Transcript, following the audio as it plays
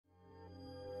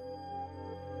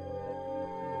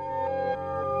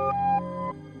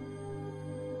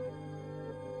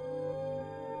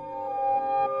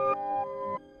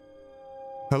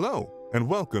Hello, and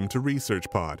welcome to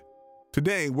ResearchPod.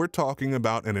 Today, we're talking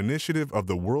about an initiative of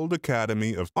the World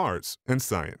Academy of Arts and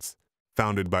Science,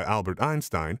 founded by Albert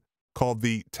Einstein, called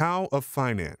the Tao of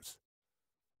Finance.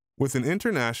 With an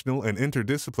international and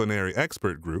interdisciplinary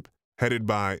expert group headed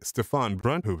by Stefan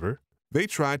Brunhoever, they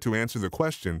tried to answer the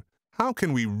question, how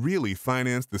can we really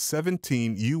finance the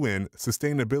 17 UN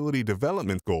Sustainability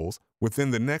Development Goals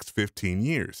within the next 15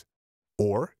 years?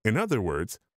 Or, in other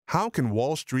words, how can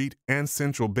Wall Street and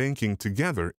central banking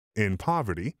together end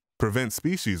poverty, prevent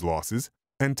species losses,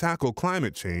 and tackle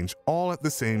climate change all at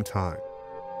the same time?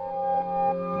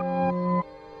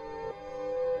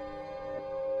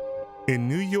 In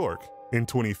New York in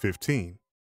 2015,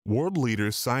 world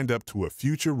leaders signed up to a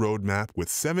future roadmap with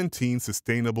 17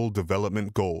 Sustainable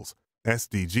Development Goals,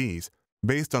 SDGs,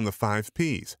 based on the 5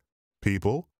 Ps: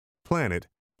 people, planet,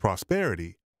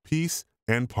 prosperity, peace,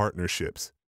 and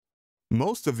partnerships.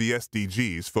 Most of the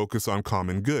SDGs focus on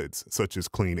common goods such as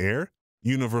clean air,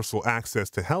 universal access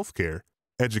to healthcare,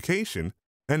 education,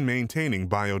 and maintaining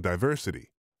biodiversity.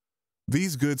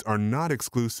 These goods are not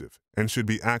exclusive and should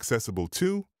be accessible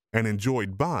to and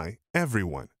enjoyed by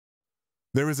everyone.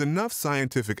 There is enough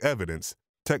scientific evidence,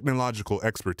 technological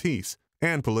expertise,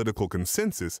 and political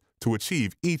consensus to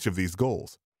achieve each of these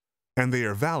goals, and they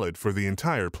are valid for the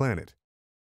entire planet.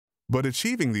 But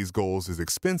achieving these goals is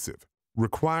expensive,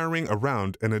 requiring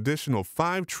around an additional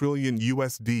 $5 trillion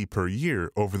USD per year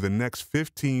over the next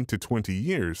 15 to 20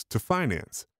 years to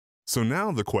finance. So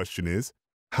now the question is,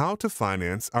 how to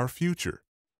finance our future?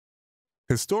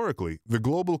 Historically, the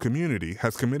global community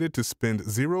has committed to spend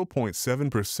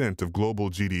 0.7% of global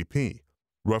GDP,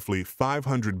 roughly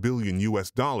 $500 billion US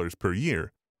per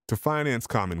year, to finance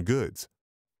common goods.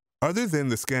 Other than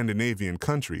the Scandinavian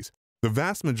countries, the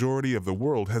vast majority of the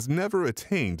world has never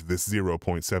attained this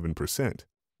 0.7%.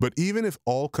 But even if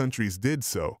all countries did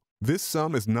so, this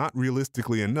sum is not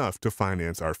realistically enough to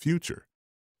finance our future.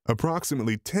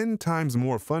 Approximately 10 times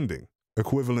more funding,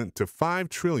 equivalent to $5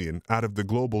 trillion out of the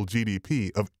global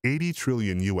GDP of $80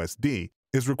 trillion USD,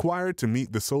 is required to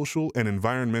meet the social and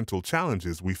environmental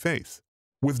challenges we face.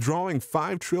 Withdrawing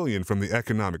 $5 trillion from the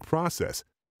economic process,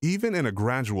 even in a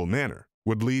gradual manner,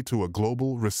 would lead to a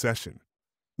global recession.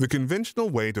 The conventional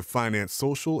way to finance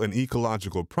social and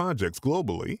ecological projects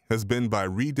globally has been by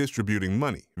redistributing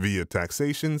money via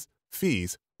taxations,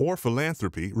 fees, or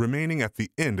philanthropy remaining at the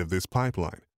end of this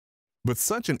pipeline. But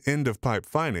such an end-of-pipe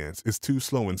finance is too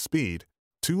slow in speed,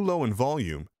 too low in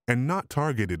volume, and not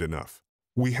targeted enough.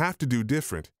 We have to do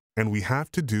different, and we have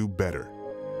to do better.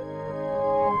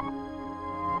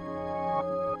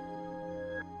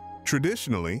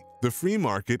 Traditionally, the free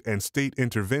market and state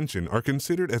intervention are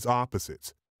considered as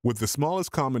opposites, with the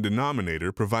smallest common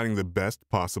denominator providing the best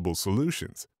possible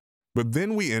solutions. But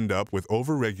then we end up with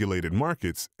over-regulated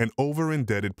markets and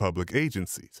over-indebted public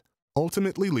agencies,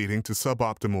 ultimately leading to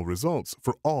suboptimal results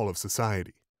for all of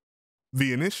society.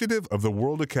 The initiative of the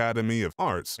World Academy of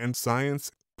Arts and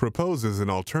Science proposes an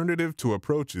alternative to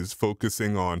approaches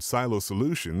focusing on silo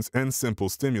solutions and simple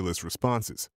stimulus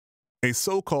responses. A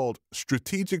so-called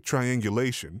strategic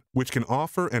triangulation, which can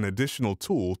offer an additional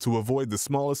tool to avoid the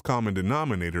smallest common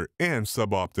denominator and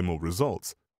suboptimal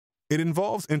results. It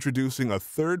involves introducing a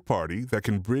third party that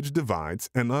can bridge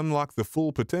divides and unlock the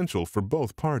full potential for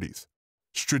both parties.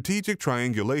 Strategic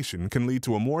triangulation can lead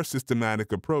to a more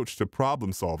systematic approach to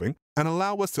problem solving and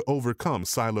allow us to overcome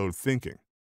siloed thinking.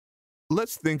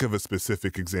 Let's think of a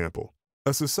specific example.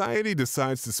 A society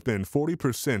decides to spend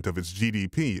 40% of its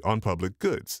GDP on public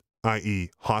goods, i.e.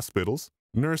 hospitals,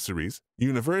 nurseries,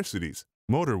 universities,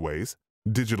 motorways,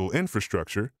 digital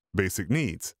infrastructure, basic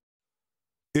needs.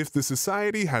 If the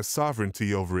society has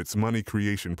sovereignty over its money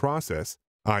creation process,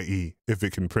 i.e. if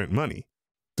it can print money,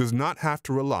 does not have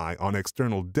to rely on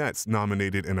external debts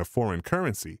nominated in a foreign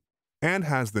currency, and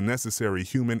has the necessary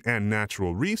human and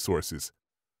natural resources,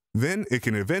 then it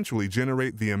can eventually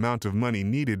generate the amount of money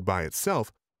needed by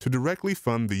itself to directly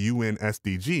fund the UN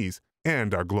SDGs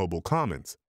and our global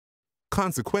commons.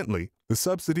 Consequently, the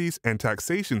subsidies and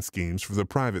taxation schemes for the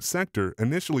private sector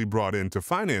initially brought in to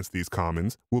finance these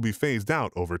commons will be phased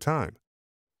out over time.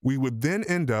 We would then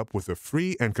end up with a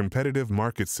free and competitive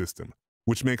market system,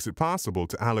 which makes it possible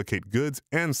to allocate goods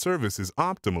and services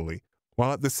optimally,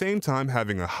 while at the same time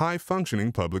having a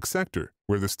high-functioning public sector,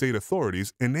 where the state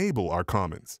authorities enable our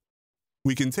commons.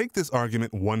 We can take this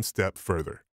argument one step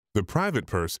further. The private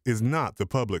purse is not the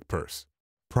public purse.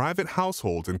 Private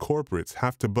households and corporates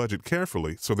have to budget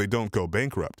carefully so they don't go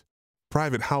bankrupt.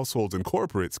 Private households and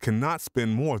corporates cannot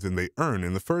spend more than they earn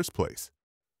in the first place.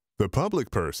 The public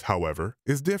purse, however,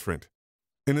 is different.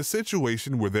 In a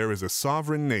situation where there is a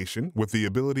sovereign nation with the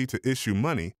ability to issue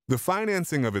money, the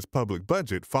financing of its public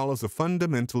budget follows a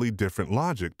fundamentally different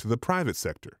logic to the private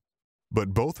sector.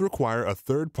 But both require a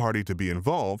third party to be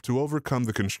involved to overcome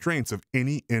the constraints of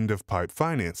any end-of-pipe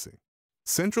financing.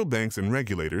 Central banks and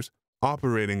regulators,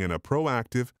 operating in a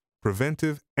proactive,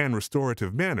 preventive, and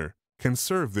restorative manner, can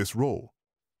serve this role.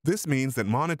 This means that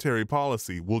monetary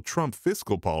policy will trump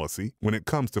fiscal policy when it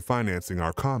comes to financing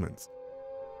our commons.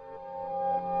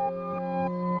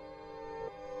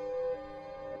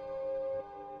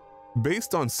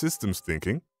 Based on systems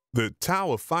thinking, the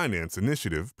Tao of Finance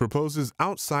initiative proposes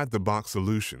outside-the-box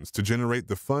solutions to generate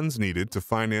the funds needed to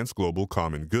finance global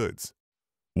common goods.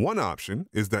 One option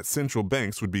is that central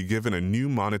banks would be given a new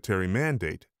monetary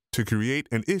mandate to create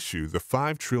and issue the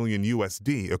 5 trillion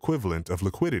USD equivalent of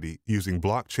liquidity using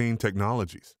blockchain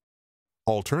technologies.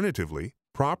 Alternatively,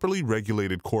 properly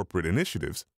regulated corporate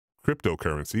initiatives,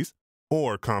 cryptocurrencies,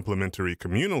 or complementary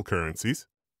communal currencies,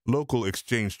 local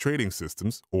exchange trading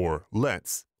systems, or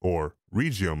LETs, or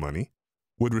regio money,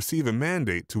 would receive a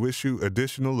mandate to issue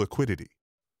additional liquidity.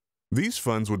 These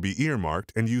funds would be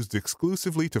earmarked and used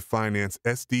exclusively to finance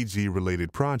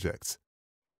SDG-related projects.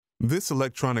 This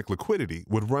electronic liquidity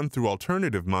would run through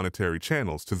alternative monetary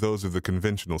channels to those of the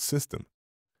conventional system.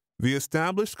 The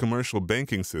established commercial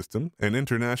banking system and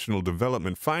international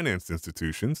development finance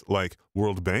institutions like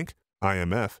World Bank,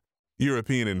 IMF,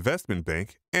 European Investment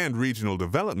Bank, and regional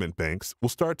development banks will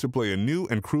start to play a new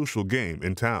and crucial game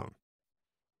in town.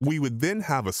 We would then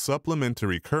have a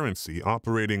supplementary currency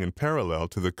operating in parallel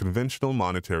to the conventional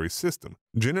monetary system,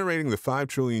 generating the 5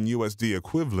 trillion USD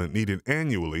equivalent needed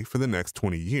annually for the next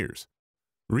 20 years.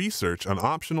 Research on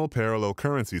optional parallel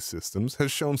currency systems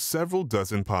has shown several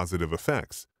dozen positive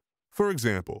effects. For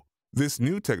example, this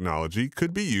new technology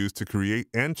could be used to create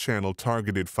and channel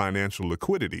targeted financial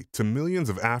liquidity to millions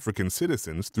of African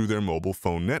citizens through their mobile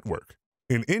phone network.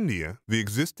 In India, the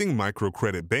existing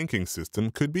microcredit banking system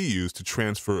could be used to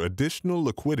transfer additional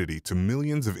liquidity to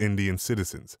millions of Indian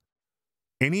citizens.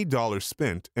 Any dollar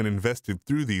spent and invested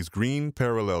through these green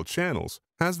parallel channels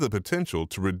has the potential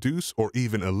to reduce or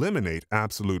even eliminate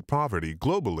absolute poverty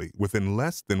globally within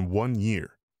less than 1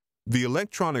 year. The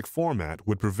electronic format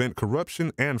would prevent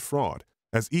corruption and fraud,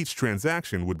 as each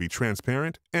transaction would be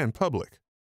transparent and public.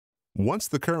 Once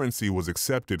the currency was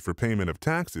accepted for payment of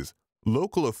taxes,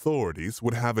 local authorities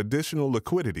would have additional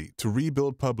liquidity to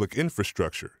rebuild public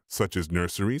infrastructure, such as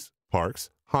nurseries, parks,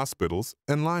 hospitals,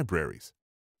 and libraries.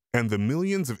 And the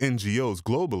millions of NGOs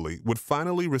globally would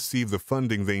finally receive the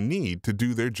funding they need to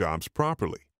do their jobs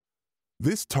properly.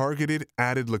 This targeted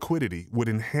added liquidity would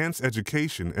enhance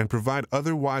education and provide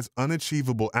otherwise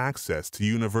unachievable access to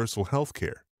universal health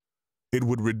care. It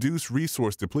would reduce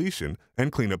resource depletion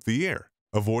and clean up the air,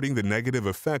 avoiding the negative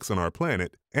effects on our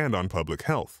planet and on public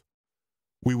health.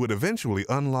 We would eventually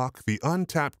unlock the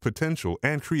untapped potential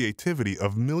and creativity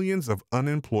of millions of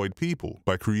unemployed people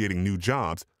by creating new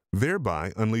jobs,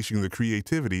 thereby unleashing the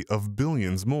creativity of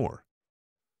billions more.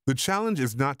 The challenge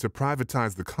is not to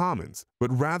privatize the commons,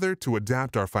 but rather to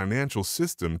adapt our financial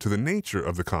system to the nature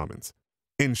of the commons.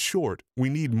 In short, we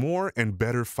need more and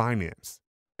better finance.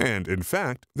 And, in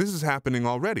fact, this is happening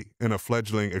already in a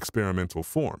fledgling experimental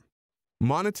form.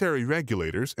 Monetary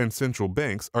regulators and central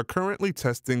banks are currently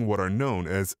testing what are known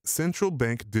as central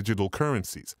bank digital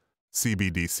currencies,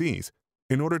 CBDCs,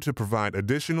 in order to provide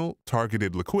additional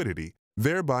targeted liquidity,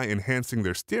 thereby enhancing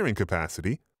their steering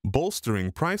capacity,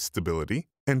 bolstering price stability,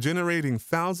 and generating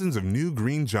thousands of new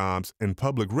green jobs and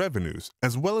public revenues,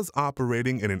 as well as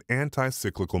operating in an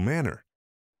anti-cyclical manner.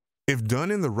 If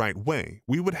done in the right way,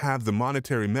 we would have the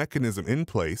monetary mechanism in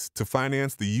place to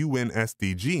finance the UN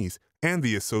SDGs and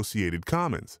the associated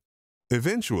commons.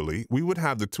 Eventually, we would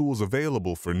have the tools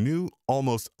available for new,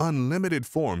 almost unlimited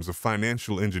forms of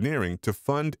financial engineering to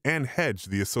fund and hedge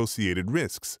the associated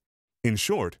risks. In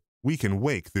short, we can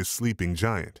wake this sleeping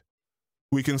giant.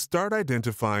 We can start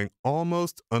identifying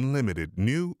almost unlimited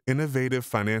new, innovative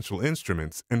financial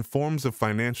instruments and forms of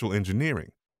financial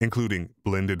engineering, including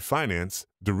blended finance,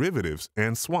 derivatives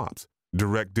and swaps,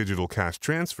 direct digital cash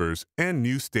transfers, and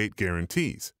new state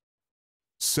guarantees.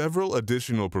 Several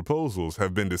additional proposals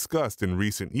have been discussed in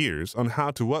recent years on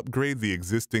how to upgrade the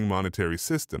existing monetary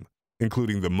system,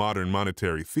 including the modern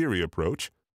monetary theory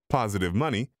approach, positive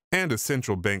money, and a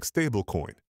central bank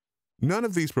stablecoin. None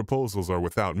of these proposals are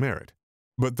without merit,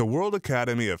 but the World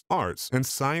Academy of Arts and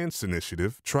Science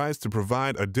Initiative tries to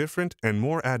provide a different and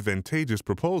more advantageous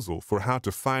proposal for how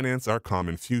to finance our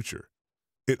common future.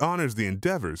 It honors the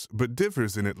endeavors, but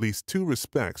differs in at least 2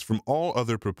 respects from all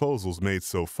other proposals made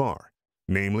so far,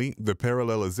 namely the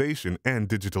parallelization and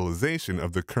digitalization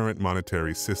of the current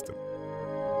monetary system.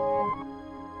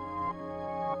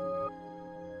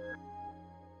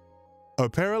 A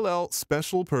parallel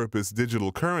special-purpose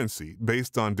digital currency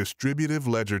based on distributive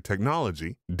ledger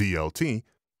technology, DLT,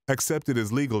 accepted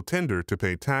as legal tender to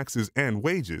pay taxes and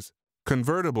wages,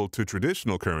 convertible to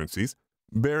traditional currencies,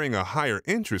 bearing a higher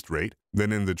interest rate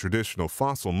than in the traditional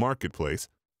fossil marketplace,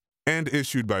 and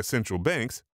issued by central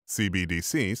banks,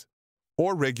 CBDCs,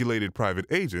 or regulated private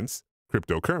agents,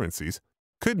 cryptocurrencies,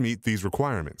 could meet these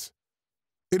requirements.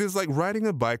 It is like riding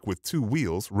a bike with two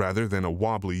wheels rather than a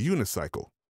wobbly unicycle.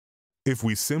 If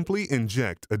we simply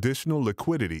inject additional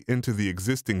liquidity into the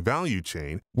existing value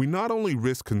chain, we not only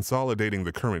risk consolidating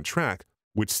the current track,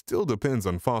 which still depends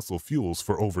on fossil fuels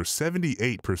for over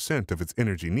 78% of its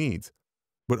energy needs,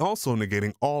 but also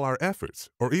negating all our efforts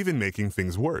or even making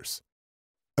things worse.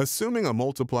 Assuming a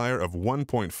multiplier of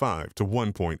 1.5 to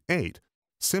 1.8,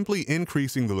 simply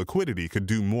increasing the liquidity could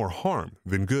do more harm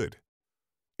than good.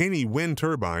 Any wind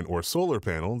turbine or solar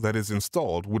panel that is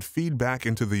installed would feed back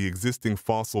into the existing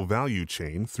fossil value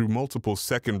chain through multiple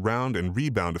second-round and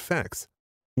rebound effects.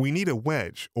 We need a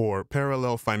wedge or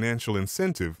parallel financial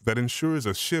incentive that ensures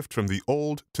a shift from the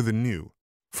old to the new,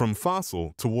 from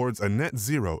fossil towards a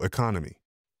net-zero economy.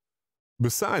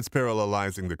 Besides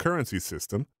parallelizing the currency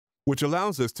system, which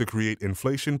allows us to create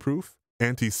inflation-proof,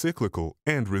 anti-cyclical,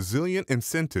 and resilient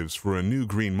incentives for a new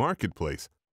green marketplace,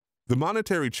 the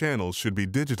monetary channels should be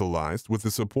digitalized with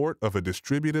the support of a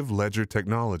distributive ledger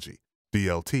technology,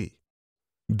 DLT.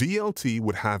 DLT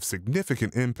would have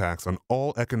significant impacts on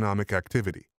all economic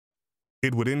activity.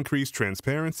 It would increase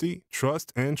transparency,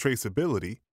 trust, and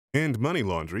traceability, end money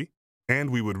laundering, and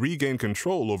we would regain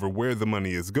control over where the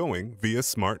money is going via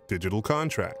smart digital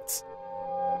contracts.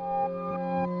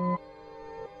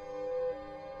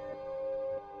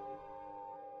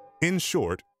 In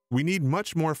short, we need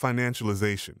much more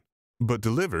financialization, but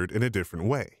delivered in a different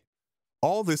way.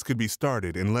 All this could be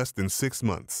started in less than 6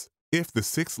 months if the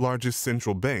 6 largest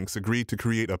central banks agreed to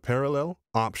create a parallel,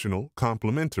 optional,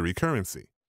 complementary currency.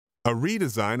 A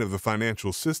redesign of the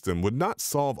financial system would not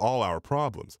solve all our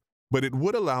problems, but it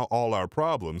would allow all our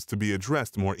problems to be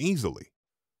addressed more easily.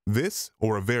 This,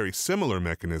 or a very similar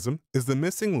mechanism, is the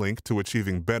missing link to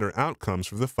achieving better outcomes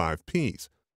for the 5 Ps: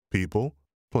 people,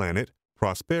 planet,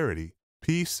 prosperity,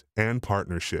 peace, and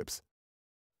partnerships.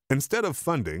 Instead of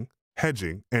funding,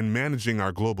 hedging, and managing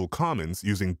our global commons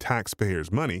using taxpayers'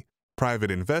 money,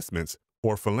 private investments,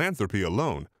 or philanthropy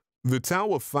alone, the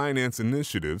Tao of Finance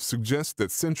initiative suggests that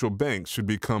central banks should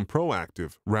become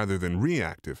proactive rather than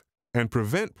reactive and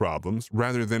prevent problems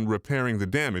rather than repairing the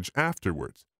damage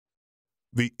afterwards.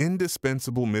 The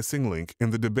indispensable missing link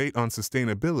in the debate on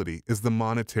sustainability is the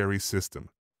monetary system.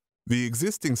 The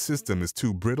existing system is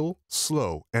too brittle,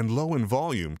 slow, and low in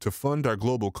volume to fund our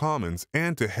global commons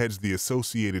and to hedge the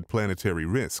associated planetary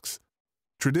risks.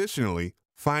 Traditionally,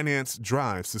 finance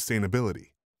drives sustainability.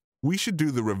 We should do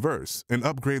the reverse and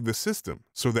upgrade the system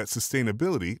so that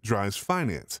sustainability drives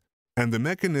finance, and the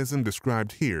mechanism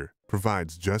described here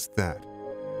provides just that.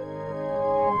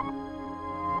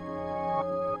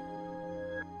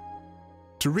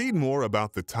 To read more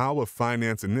about the Tao of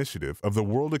Finance initiative of the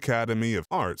World Academy of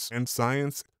Arts and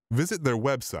Science, visit their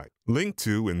website, linked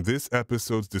to in this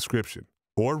episode's description,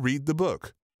 or read the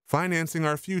book, Financing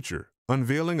Our Future,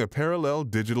 Unveiling a Parallel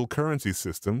Digital Currency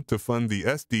System to Fund the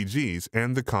SDGs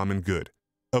and the Common Good,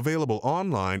 available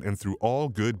online and through all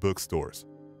good bookstores.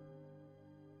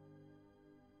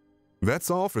 That's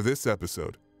all for this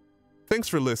episode. Thanks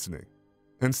for listening,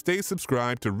 and stay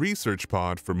subscribed to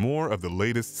ResearchPod for more of the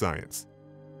latest science.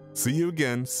 See you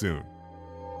again soon.